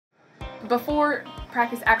before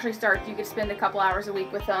practice actually starts, you get to spend a couple hours a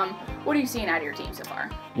week with them. What are you seeing out of your team so far?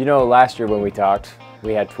 You know, last year when we talked,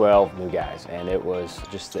 we had 12 new guys, and it was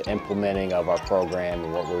just the implementing of our program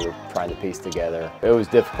and what we were trying to piece together. It was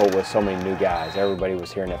difficult with so many new guys. Everybody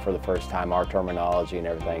was hearing it for the first time, our terminology and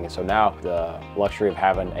everything. And so now the luxury of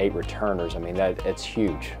having 8 returners, I mean, it's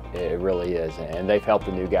huge. It really is. And they've helped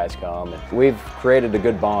the new guys come. And we've created a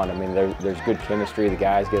good bond. I mean, there's good chemistry. The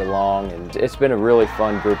guys get along, and it's been a really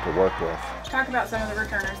fun group to work with. Talk about some of the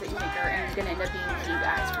returners that you think are going to end up being key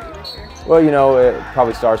guys for you this year. Well, you know, it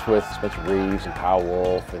probably starts with Spencer Reeves and Kyle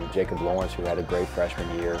Wolf and Jacob Lawrence, who had a great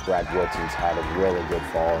freshman year. Brad Woodson's had a really good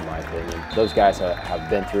fall, in my opinion. Those guys have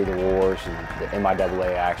been through the wars and the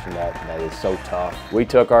MIAA action that is so tough. We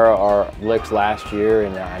took our licks last year,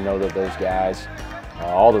 and I know that those guys,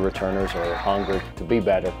 all the returners, are hungry to be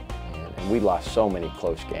better. And we lost so many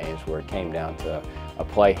close games where it came down to a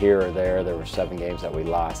play here or there. There were 7 games that we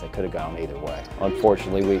lost that could have gone either way.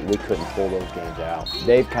 Unfortunately, we couldn't pull those games out.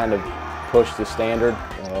 They've kind of pushed the standard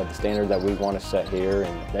that we want to set here,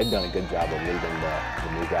 and they've done a good job of leading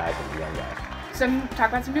the new guys and the young guys. Talk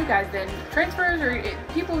about some new guys then. Transfers or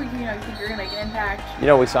people you think are going to make an impact? You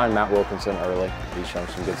know, we signed Matt Wilkinson early. He's shown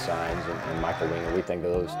some good signs, and Michael Winger. We think that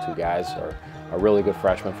those 2 guys are really good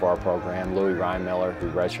freshmen for our program. Louis Reinmiller, who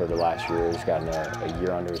redshirted last year, has gotten a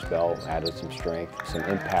year under his belt, added some strength. Some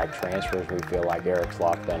impact transfers. We feel like Eric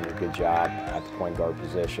Slock done a good job at the point guard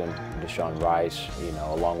position. Deshaun Rice,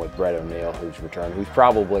 along with Brett O'Neill, who's returned, who's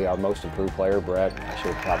probably our most improved player. Brett, I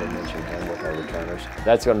should have probably mentioned him with our returners.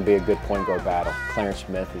 That's going to be a good point guard battle. Clarence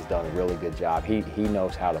Smith has done a really good job. He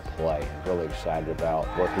knows how to play. I'm really excited about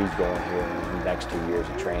what he's going here in the next 2 years,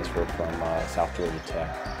 a transfer from South Georgia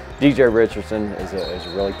Tech. DJ Richardson is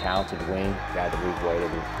a really talented wing, guy that we've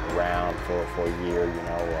waited around for a year,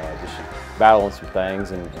 just battling some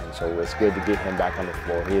things, and so it's good to get him back on the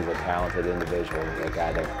floor. He is a talented individual, a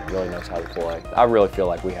guy that really knows how to play. I really feel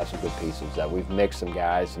like we have some good pieces, that we've mixed some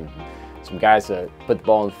guys, and some guys that put the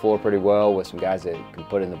ball on the floor pretty well with some guys that can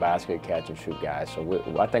put it in the basket, catch and shoot guys.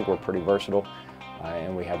 So I think we're pretty versatile,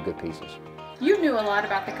 and we have good pieces. You knew a lot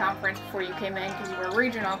about the conference before you came in because you were a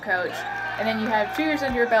regional coach, and then you have 2 years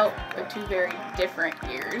under your belt, but 2 very different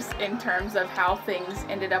years in terms of how things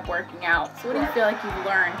ended up working out. So what do you feel like you've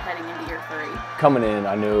learned heading into year 3? Coming in,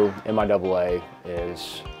 I knew MIAA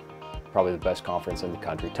is probably the best conference in the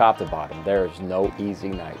country, top to bottom. There is no easy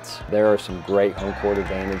nights. There are some great home court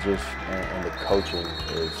advantages, and the coaching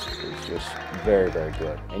is just very, very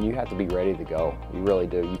good. And you have to be ready to go. You really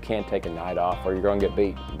do. You can't take a night off or you're going to get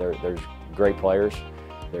beat. There's great players,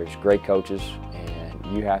 there's great coaches,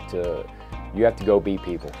 and you have to go beat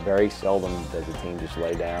people. Very seldom does a team just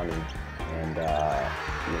lay down and that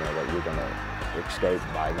you're going to escape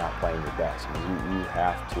by not playing your best. I mean, you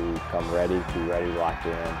have to come ready, be ready, locked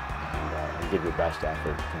in, and give your best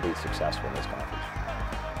effort to be successful in this conference.